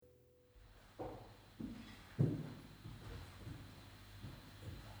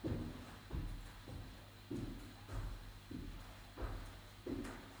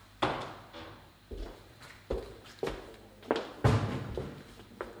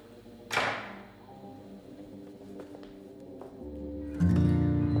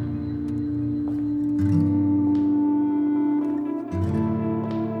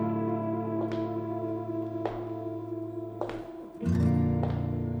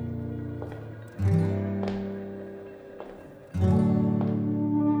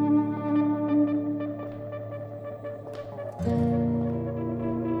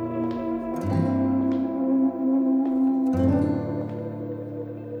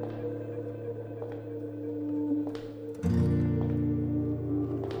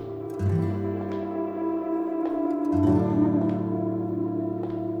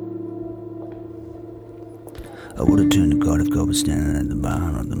I would have turned to God if God was standing at the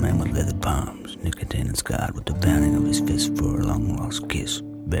bar, or the man with leather palms, nicotine and scarred with the pounding of his fist for a long-lost kiss,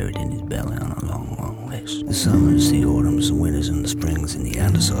 buried in his belly on a long, long list. The summers, the autumns, the winters and the springs, and the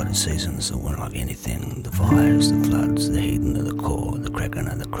undecided seasons that weren't like anything. The fires, the floods, the heating of the core, the cracking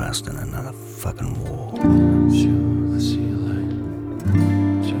of the crust, and another fucking war. I'm sure the sea light,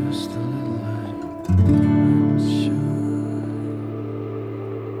 just a little light.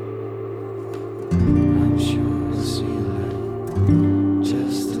 I'm sure the sea light,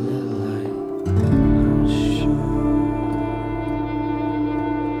 just a little light. I'm sure.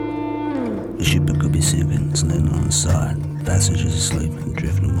 The ship could be sinking, it's leaning on the side. Passengers asleep and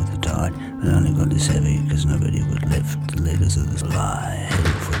drifting with the tide. It only got this heavy because nobody would lift. The leaders of the lie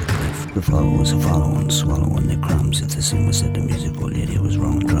heading for the cliff. The followers are following, swallowing their crumbs. If the singer said the music, all you'd hear was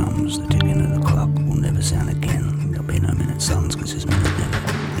wrong drums. The ticking of the clock will never sound again. There'll be no minute silence because this minute never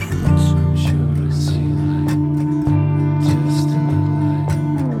ends. I'm sure the sea light, just a little light.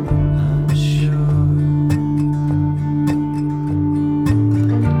 I'm sure.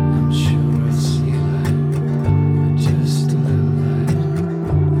 I'm sure the sea light, just a little light.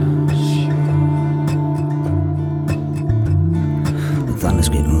 I'm sure. The thunder's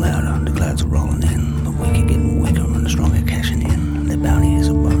getting louder, the clouds are rolling in. The weak are getting weaker and the strong are cashing in. Their bounty is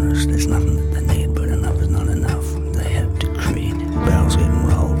a bonus, there's nothing that they need, but enough is not enough. They have decreed. Barrels getting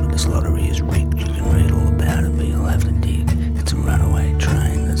rolled, but this lottery is rigged. You can read all about it, but you'll have to dig. It's a runaway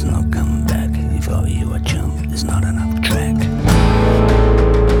train that's not coming back. If I were you, I'd jump, there's not enough track.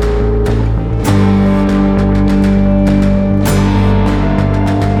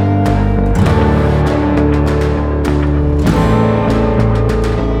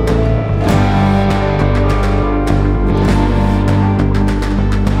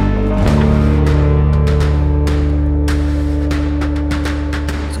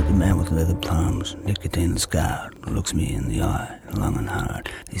 Leather palms, nicotine and scarred, looks me in the eye, long and hard.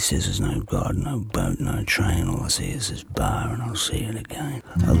 He says there's no God, no boat, no train. All I see is this bar and I'll see it again.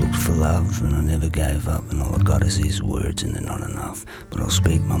 I looked for love and I never gave up, and all I got is these words and they're not enough. But I'll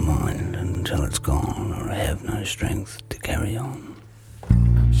speak my mind until it's gone, or I have no strength to carry on.